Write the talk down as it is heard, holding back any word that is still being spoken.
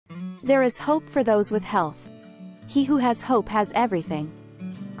There is hope for those with health. He who has hope has everything.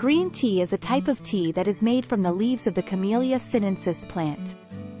 Green tea is a type of tea that is made from the leaves of the Camellia sinensis plant.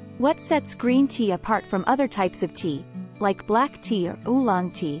 What sets green tea apart from other types of tea, like black tea or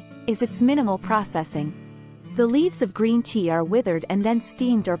oolong tea, is its minimal processing. The leaves of green tea are withered and then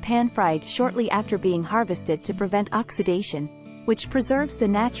steamed or pan-fried shortly after being harvested to prevent oxidation, which preserves the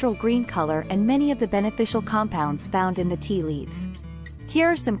natural green color and many of the beneficial compounds found in the tea leaves. Here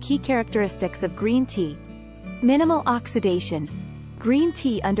are some key characteristics of green tea. Minimal oxidation. Green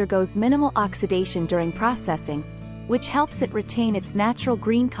tea undergoes minimal oxidation during processing, which helps it retain its natural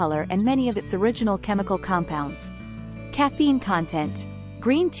green color and many of its original chemical compounds. Caffeine content.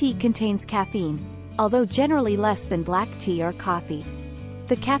 Green tea contains caffeine, although generally less than black tea or coffee.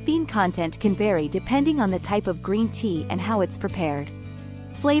 The caffeine content can vary depending on the type of green tea and how it's prepared.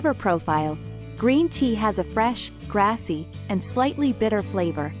 Flavor profile. Green tea has a fresh, grassy, and slightly bitter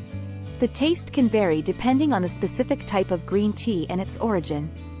flavor. The taste can vary depending on the specific type of green tea and its origin.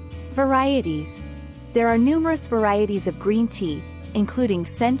 Varieties. There are numerous varieties of green tea, including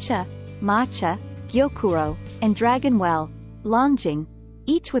sencha, matcha, gyokuro, and dragonwell, longjing,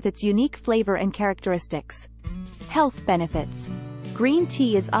 each with its unique flavor and characteristics. Health benefits. Green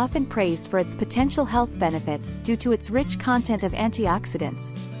tea is often praised for its potential health benefits due to its rich content of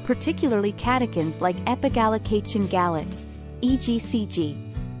antioxidants, particularly catechins like epigallocatechin gallate,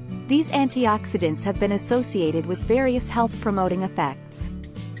 EGCG. These antioxidants have been associated with various health-promoting effects.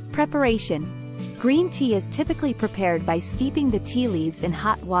 Preparation. Green tea is typically prepared by steeping the tea leaves in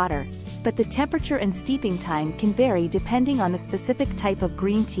hot water, but the temperature and steeping time can vary depending on the specific type of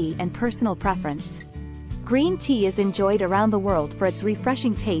green tea and personal preference. Green tea is enjoyed around the world for its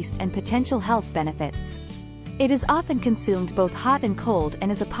refreshing taste and potential health benefits. It is often consumed both hot and cold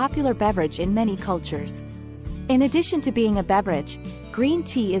and is a popular beverage in many cultures. In addition to being a beverage, green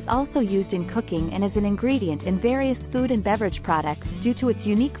tea is also used in cooking and as an ingredient in various food and beverage products due to its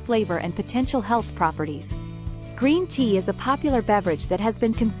unique flavor and potential health properties. Green tea is a popular beverage that has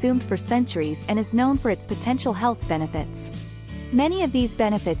been consumed for centuries and is known for its potential health benefits. Many of these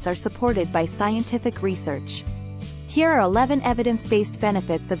benefits are supported by scientific research. Here are 11 evidence-based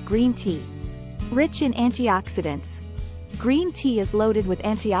benefits of green tea. Rich in antioxidants. Green tea is loaded with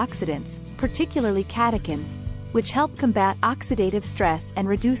antioxidants, particularly catechins, which help combat oxidative stress and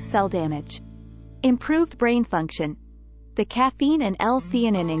reduce cell damage. Improved brain function. The caffeine and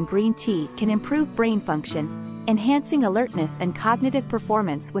L-theanine in green tea can improve brain function, enhancing alertness and cognitive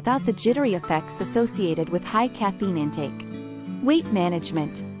performance without the jittery effects associated with high caffeine intake. Weight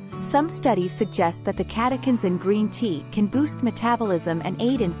management. Some studies suggest that the catechins in green tea can boost metabolism and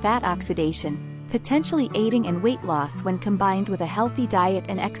aid in fat oxidation, potentially aiding in weight loss when combined with a healthy diet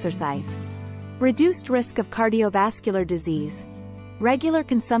and exercise. Reduced risk of cardiovascular disease. Regular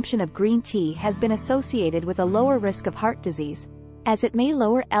consumption of green tea has been associated with a lower risk of heart disease, as it may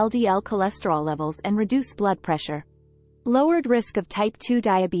lower LDL cholesterol levels and reduce blood pressure. Lowered risk of type 2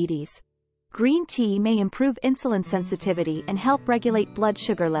 diabetes. Green tea may improve insulin sensitivity and help regulate blood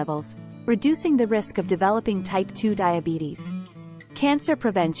sugar levels, reducing the risk of developing type 2 diabetes. Cancer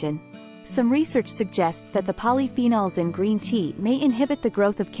prevention. Some research suggests that the polyphenols in green tea may inhibit the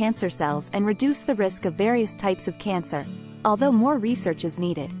growth of cancer cells and reduce the risk of various types of cancer, although more research is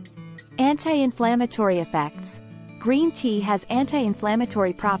needed. Anti-inflammatory effects. Green tea has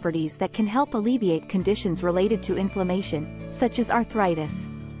anti-inflammatory properties that can help alleviate conditions related to inflammation, such as arthritis.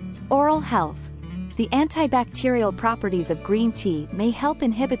 Oral health. The antibacterial properties of green tea may help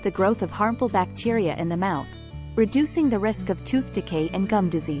inhibit the growth of harmful bacteria in the mouth, reducing the risk of tooth decay and gum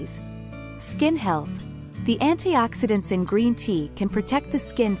disease. Skin health. The antioxidants in green tea can protect the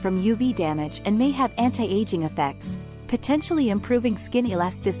skin from UV damage and may have anti-aging effects, potentially improving skin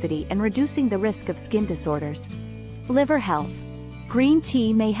elasticity and reducing the risk of skin disorders. Liver health. Green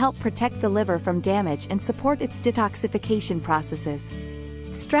tea may help protect the liver from damage and support its detoxification processes.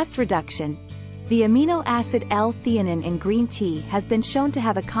 Stress reduction. The amino acid L-theanine in green tea has been shown to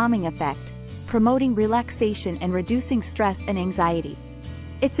have a calming effect, promoting relaxation and reducing stress and anxiety.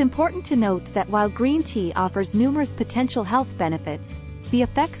 It's important to note that while green tea offers numerous potential health benefits, the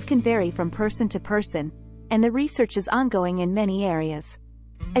effects can vary from person to person, and the research is ongoing in many areas.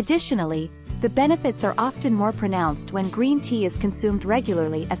 Additionally, the benefits are often more pronounced when green tea is consumed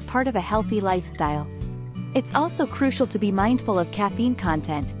regularly as part of a healthy lifestyle. It's also crucial to be mindful of caffeine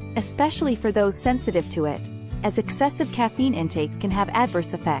content, especially for those sensitive to it, as excessive caffeine intake can have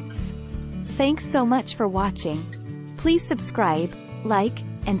adverse effects. Thanks so much for watching. Please subscribe, like,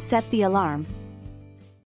 and set the alarm.